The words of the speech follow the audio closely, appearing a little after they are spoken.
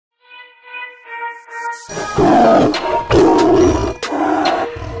Hey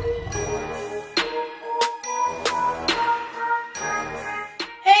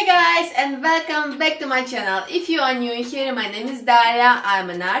guys, and welcome back to my channel. If you are new here, my name is Daria. I'm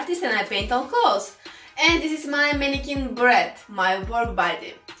an artist and I paint on clothes. And this is my mannequin bread, my work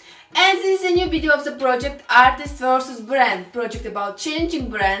body. And this is a new video of the project Artist vs Brand, project about changing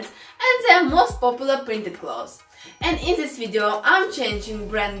brands and their most popular printed clothes. And in this video I'm changing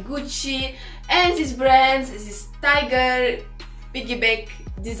brand Gucci, and this brand is tiger piggyback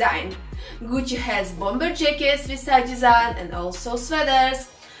design. Gucci has bomber jackets with such design and also sweaters.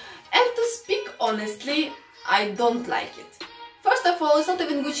 And to speak honestly, I don't like it. First of all, it's not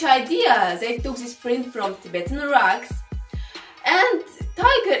even Gucci idea. They took this print from Tibetan rugs. And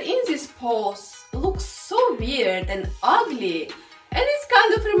tiger in this pose looks so weird and ugly. And it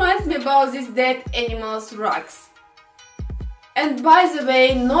kind of reminds me about these dead animals rugs. And by the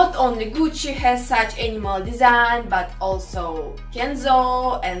way, not only Gucci has such animal design, but also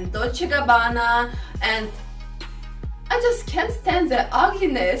Kenzo and Dolce & Gabbana, and I just can't stand the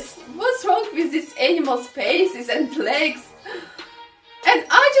ugliness. What's wrong with these animals' faces and legs? And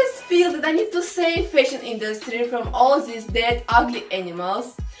I just feel that I need to save fashion industry from all these dead ugly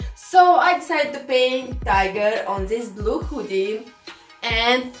animals. So I decided to paint tiger on this blue hoodie.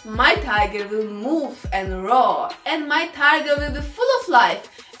 And my tiger will move and roar, and my tiger will be full of life,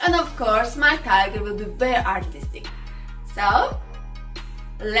 and of course my tiger will be very artistic. So,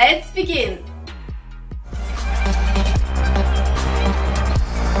 let's begin!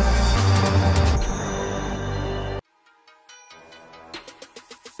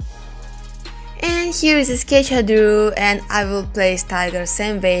 And here is a sketch I drew, and I will place tiger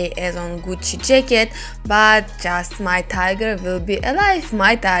same way as on Gucci jacket, but just my tiger will be alive,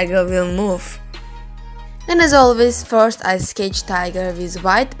 my tiger will move. And as always, first I sketch tiger with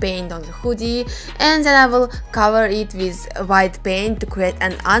white paint on the hoodie, and then I will cover it with white paint to create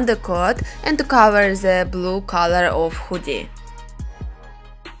an undercoat and to cover the blue color of hoodie.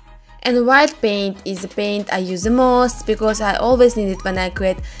 And white paint is the paint I use the most because I always need it when I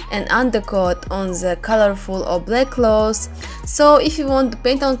create an undercoat on the colorful or black clothes. So if you want to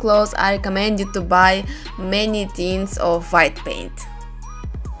paint on clothes, I recommend you to buy many tins of white paint.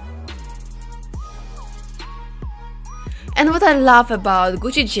 And what I love about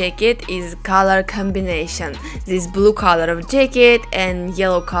Gucci jacket is color combination. This blue color of jacket and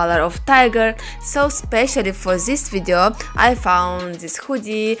yellow color of tiger. So especially for this video, I found this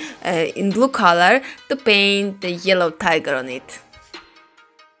hoodie in blue color to paint the yellow tiger on it.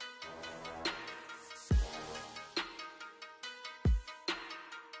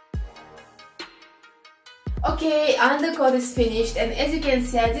 Okay, undercoat is finished, and as you can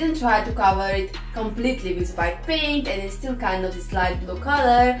see, I didn't try to cover it completely with white paint, and it's still kind of this light blue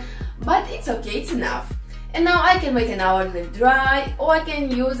color, but it's okay, it's enough. And now I can wait an hour to let it dry, or I can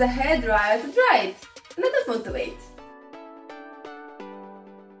use a hair dryer to dry it, and I don't want to wait.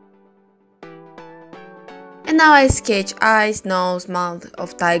 And now I sketch eyes, nose, mouth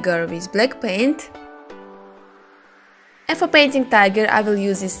of tiger with black paint. And for painting tiger, I will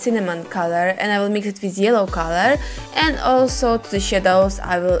use this cinnamon color and I will mix it with yellow color, and also to the shadows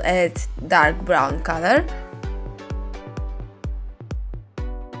I will add dark brown color.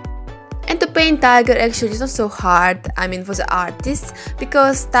 And to paint tiger actually is not so hard, I mean for the artists,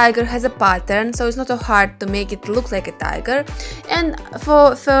 because tiger has a pattern, so it's not so hard to make it look like a tiger. And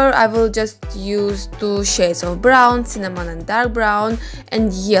for fur I will just use two shades of brown, cinnamon and dark brown,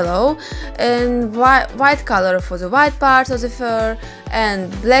 and yellow, and white color for the white parts of the fur, and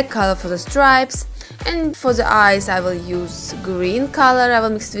black color for the stripes. And for the eyes I will use green color, I will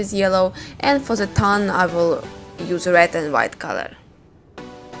mix it with yellow, and for the tongue I will use red and white color.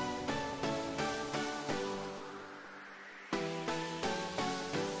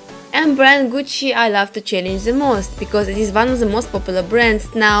 And brand Gucci I love to challenge the most because it is one of the most popular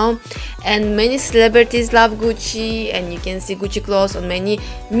brands now, and many celebrities love Gucci, and you can see Gucci clothes on many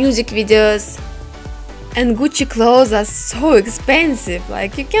music videos. And Gucci clothes are so expensive,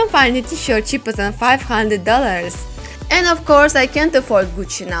 like you can find a t-shirt cheaper than $500. And of course I can't afford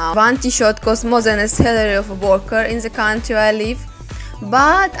Gucci now. One t-shirt costs more than a salary of a worker in the country I live.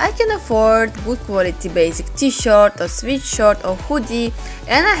 But I can afford good quality basic t-shirt or sweatshirt or hoodie,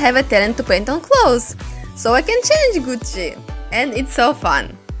 and I have a talent to paint on clothes, so I can change Gucci, and it's so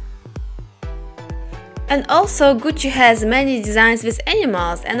fun. And also Gucci has many designs with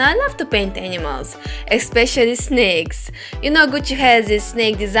animals, and I love to paint animals, especially snakes. You know, Gucci has this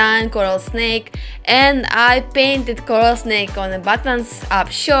snake design, coral snake, and I painted coral snake on a buttons up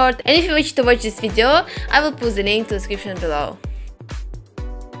shirt, and if you wish to watch this video, I will put the link to the description below.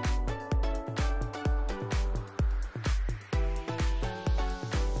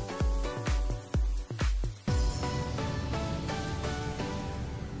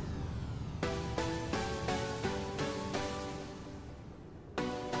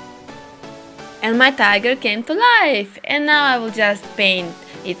 and my tiger came to life. And now I will just paint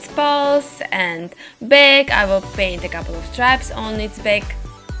its paws and back. I will paint a couple of stripes on its back.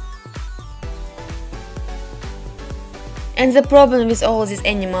 And the problem with all these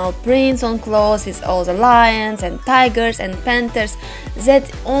animal prints on clothes, with all the lions and tigers and panthers, that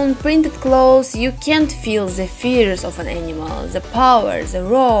on printed clothes you can't feel the fears of an animal, the power, the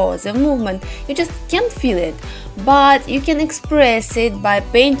roar, the movement, you just can't feel it. But you can express it by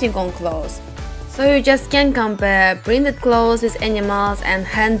painting on clothes. So you just can compare printed clothes with animals and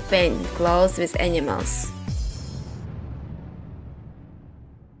hand-painted clothes with animals.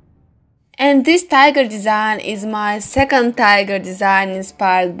 And this tiger design is my second tiger design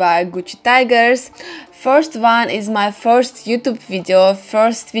inspired by Gucci tigers. First one is my first YouTube video,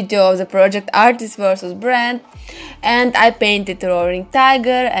 first video of the project Artist vs Brand. And I painted roaring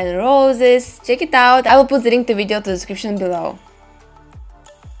tiger and roses. Check it out, I will put the link to the video to the description below.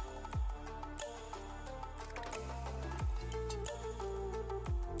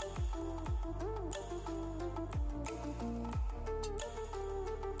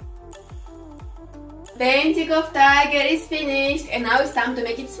 Painting of tiger is finished and now it's time to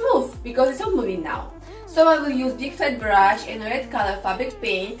make it smooth because it's not moving now. So I will use big flat brush and red color fabric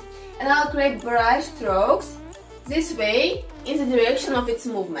paint and I'll create brush strokes this way in the direction of its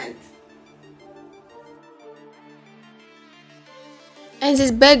movement. And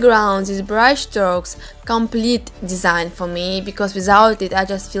this background, these brush strokes, complete design for me, because without it I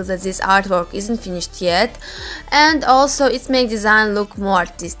just feel that this artwork isn't finished yet, and also it makes design look more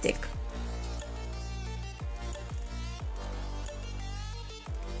artistic.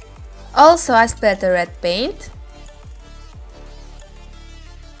 Also I splatter red paint.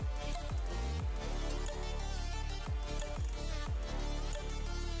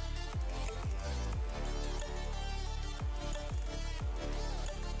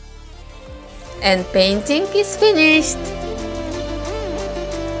 And painting is finished.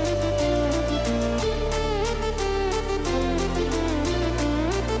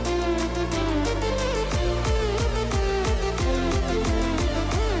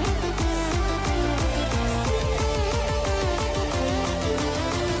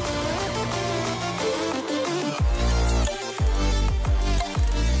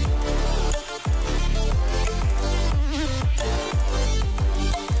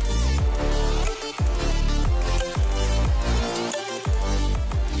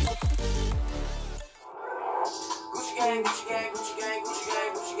 Gucci gang, Gucci gang, Gucci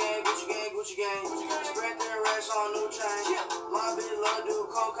gang, Gucci gang, Gucci gang, Gucci gang, Gucci gang. Spread their racks on new chain. My bitch love do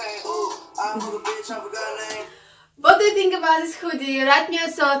cocaine. Ooh, I fuck a bitch, I forgot her name. What do you think about this hoodie? Write me your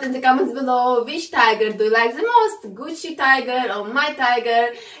thoughts in the comments below. Which tiger do you like the most? Gucci tiger or my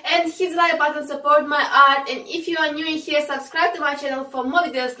tiger? And hit the like button, support my art. And if you are new in here, subscribe to my channel for more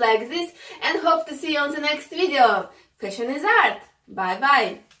videos like this. And hope to see you on the next video. Fashion is art. Bye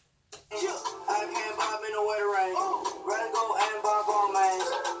bye. I can't bob in the wetter rain. Rather go and bob on man.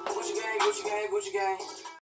 Gucci gang, Gucci gang, Gucci gang.